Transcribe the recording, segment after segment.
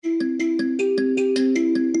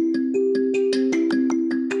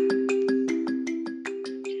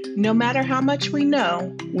No matter how much we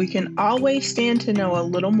know, we can always stand to know a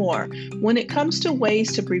little more when it comes to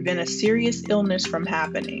ways to prevent a serious illness from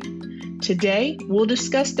happening. Today, we'll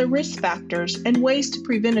discuss the risk factors and ways to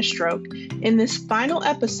prevent a stroke in this final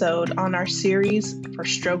episode on our series for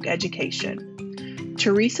stroke education.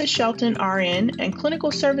 Teresa Shelton, RN and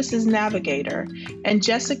Clinical Services Navigator, and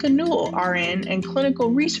Jessica Newell, RN and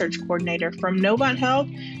Clinical Research Coordinator from Novant Health,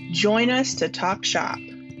 join us to talk shop.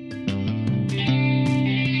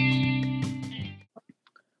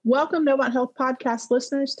 Welcome, Novant Health podcast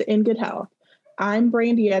listeners, to In Good Health. I'm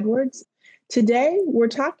Brandy Edwards. Today, we're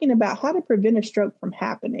talking about how to prevent a stroke from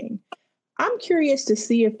happening. I'm curious to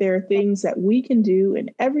see if there are things that we can do in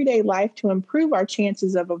everyday life to improve our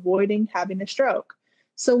chances of avoiding having a stroke.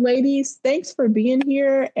 So, ladies, thanks for being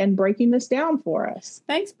here and breaking this down for us.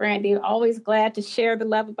 Thanks, Brandy. Always glad to share the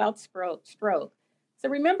love about stroke. So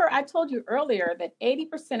remember, I told you earlier that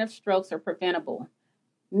 80% of strokes are preventable.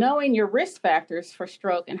 Knowing your risk factors for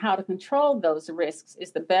stroke and how to control those risks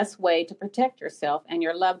is the best way to protect yourself and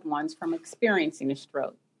your loved ones from experiencing a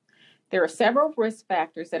stroke. There are several risk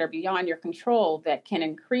factors that are beyond your control that can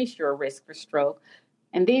increase your risk for stroke,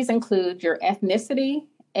 and these include your ethnicity,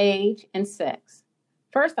 age, and sex.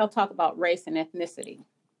 First, I'll talk about race and ethnicity.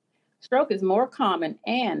 Stroke is more common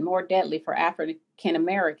and more deadly for African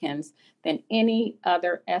Americans than any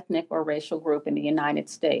other ethnic or racial group in the United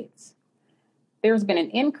States. There's been an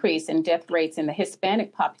increase in death rates in the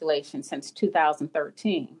Hispanic population since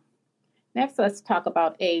 2013. Next, let's talk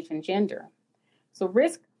about age and gender. So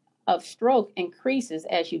risk of stroke increases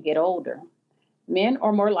as you get older. Men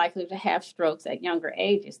are more likely to have strokes at younger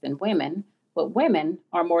ages than women, but women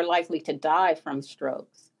are more likely to die from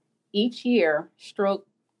strokes. Each year, stroke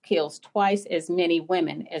kills twice as many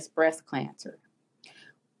women as breast cancer.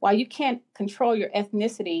 While you can't control your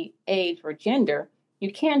ethnicity, age, or gender,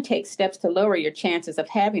 you can take steps to lower your chances of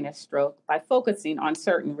having a stroke by focusing on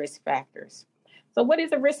certain risk factors. So what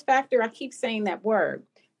is a risk factor? I keep saying that word.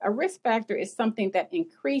 A risk factor is something that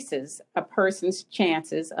increases a person's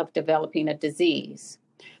chances of developing a disease.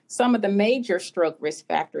 Some of the major stroke risk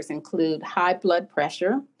factors include high blood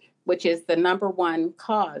pressure, which is the number one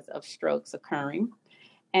cause of strokes occurring.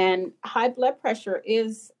 And high blood pressure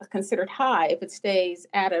is considered high if it stays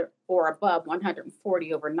at or above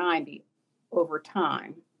 140/90 over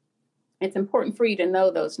time. It's important for you to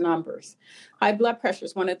know those numbers. High blood pressure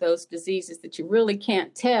is one of those diseases that you really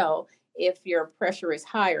can't tell if your pressure is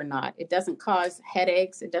high or not. It doesn't cause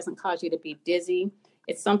headaches. It doesn't cause you to be dizzy.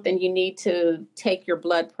 It's something you need to take your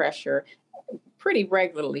blood pressure pretty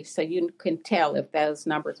regularly so you can tell if those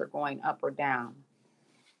numbers are going up or down.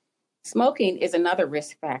 Smoking is another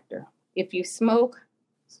risk factor. If you smoke,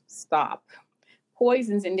 stop.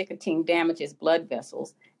 Poisons and nicotine damages blood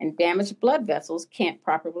vessels, and damaged blood vessels can't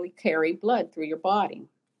properly carry blood through your body.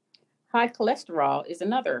 High cholesterol is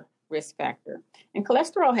another risk factor, and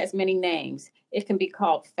cholesterol has many names. It can be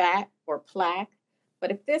called fat or plaque,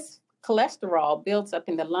 but if this cholesterol builds up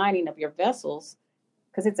in the lining of your vessels,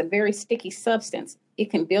 because it's a very sticky substance,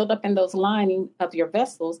 it can build up in those lining of your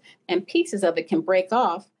vessels, and pieces of it can break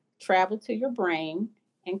off, travel to your brain,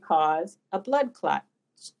 and cause a blood clot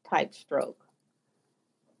type stroke.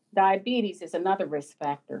 Diabetes is another risk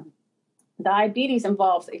factor. Diabetes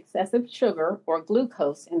involves excessive sugar or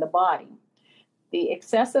glucose in the body. The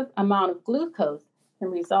excessive amount of glucose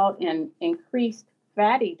can result in increased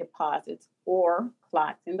fatty deposits or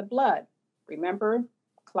clots in the blood. Remember,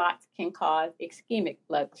 clots can cause ischemic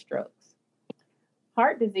blood strokes.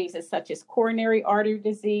 Heart diseases such as coronary artery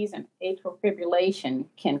disease and atrial fibrillation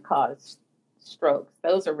can cause strokes.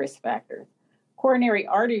 Those are risk factors. Coronary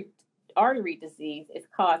artery disease is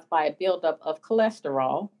caused by a buildup of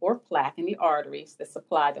cholesterol or plaque in the arteries that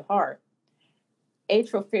supply the heart.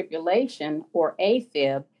 Atrial fibrillation, or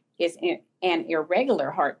AFib, is an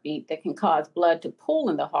irregular heartbeat that can cause blood to pool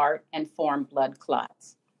in the heart and form blood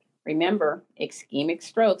clots. Remember, ischemic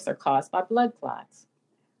strokes are caused by blood clots.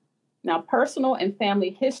 Now, personal and family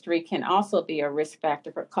history can also be a risk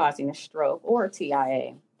factor for causing a stroke or a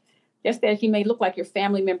TIA. Just as you may look like your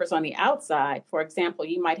family members on the outside, for example,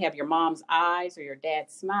 you might have your mom's eyes or your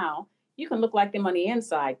dad's smile, you can look like them on the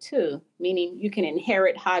inside too, meaning you can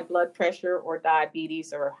inherit high blood pressure or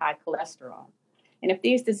diabetes or high cholesterol. And if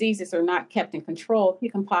these diseases are not kept in control, you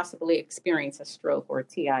can possibly experience a stroke or a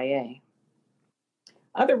TIA.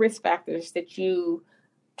 Other risk factors that you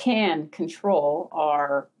can control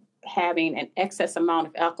are having an excess amount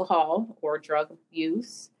of alcohol or drug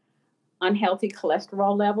use, unhealthy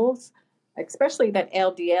cholesterol levels, especially that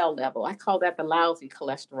LDL level. I call that the lousy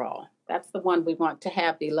cholesterol. That's the one we want to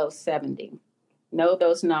have below 70. Know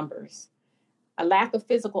those numbers. A lack of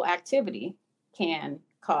physical activity can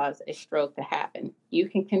cause a stroke to happen. You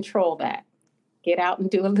can control that. Get out and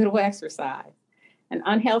do a little exercise. An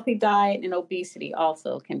unhealthy diet and obesity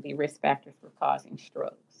also can be risk factors for causing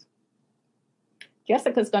strokes.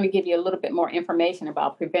 Jessica's going to give you a little bit more information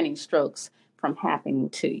about preventing strokes from happening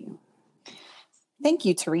to you. Thank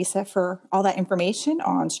you, Teresa, for all that information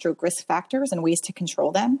on stroke risk factors and ways to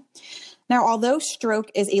control them. Now, although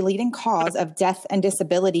stroke is a leading cause of death and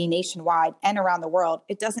disability nationwide and around the world,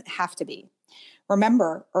 it doesn't have to be.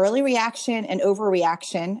 Remember, early reaction and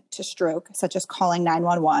overreaction to stroke, such as calling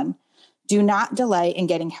 911, do not delay in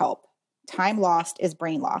getting help. Time lost is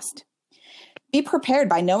brain lost. Be prepared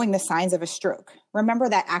by knowing the signs of a stroke. Remember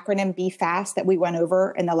that acronym BFAST that we went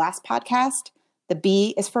over in the last podcast? The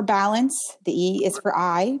B is for balance, the E is for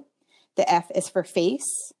eye, the F is for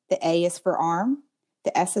face, the A is for arm,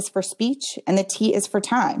 the S is for speech, and the T is for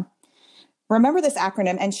time. Remember this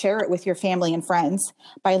acronym and share it with your family and friends.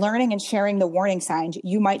 By learning and sharing the warning signs,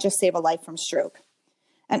 you might just save a life from stroke.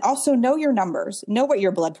 And also know your numbers, know what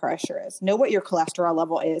your blood pressure is, know what your cholesterol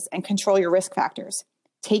level is, and control your risk factors.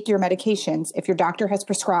 Take your medications if your doctor has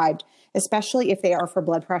prescribed, especially if they are for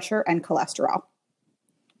blood pressure and cholesterol.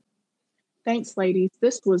 Thanks, ladies.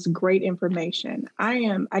 This was great information.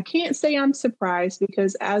 I can't say I'm surprised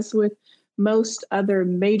because as with most other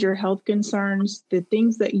major health concerns, the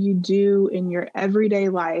things that you do in your everyday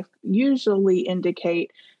life usually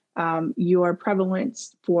indicate your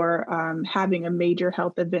prevalence for having a major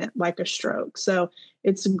health event like a stroke. So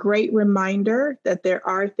it's a great reminder that there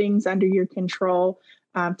are things under your control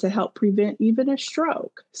to help prevent even a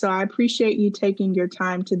stroke. So I appreciate you taking your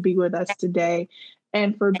time to be with us today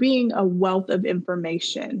and for being a wealth of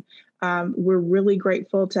information. We're really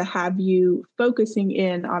grateful to have you focusing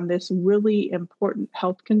in on this really important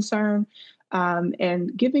health concern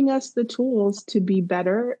and giving us the tools to be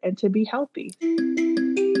better and to be healthy.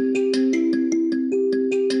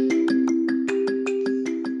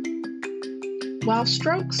 While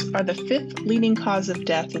strokes are the 5th leading cause of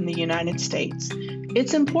death in the United States,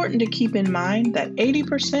 it's important to keep in mind that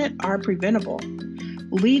 80% are preventable.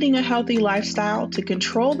 Leading a healthy lifestyle to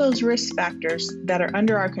control those risk factors that are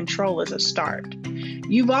under our control is a start.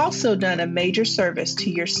 You've also done a major service to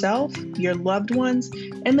yourself, your loved ones,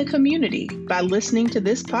 and the community by listening to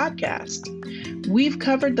this podcast. We've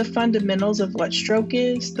covered the fundamentals of what stroke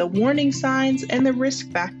is, the warning signs, and the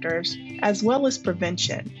risk factors, as well as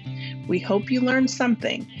prevention. We hope you learned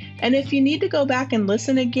something. And if you need to go back and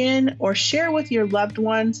listen again or share with your loved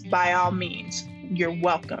ones, by all means, you're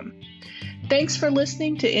welcome. Thanks for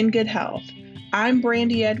listening to In Good Health. I'm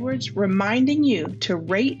Brandy Edwards, reminding you to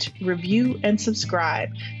rate, review, and subscribe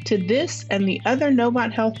to this and the other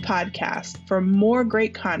Novant Health podcasts for more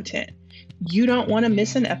great content. You don't want to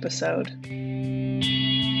miss an episode.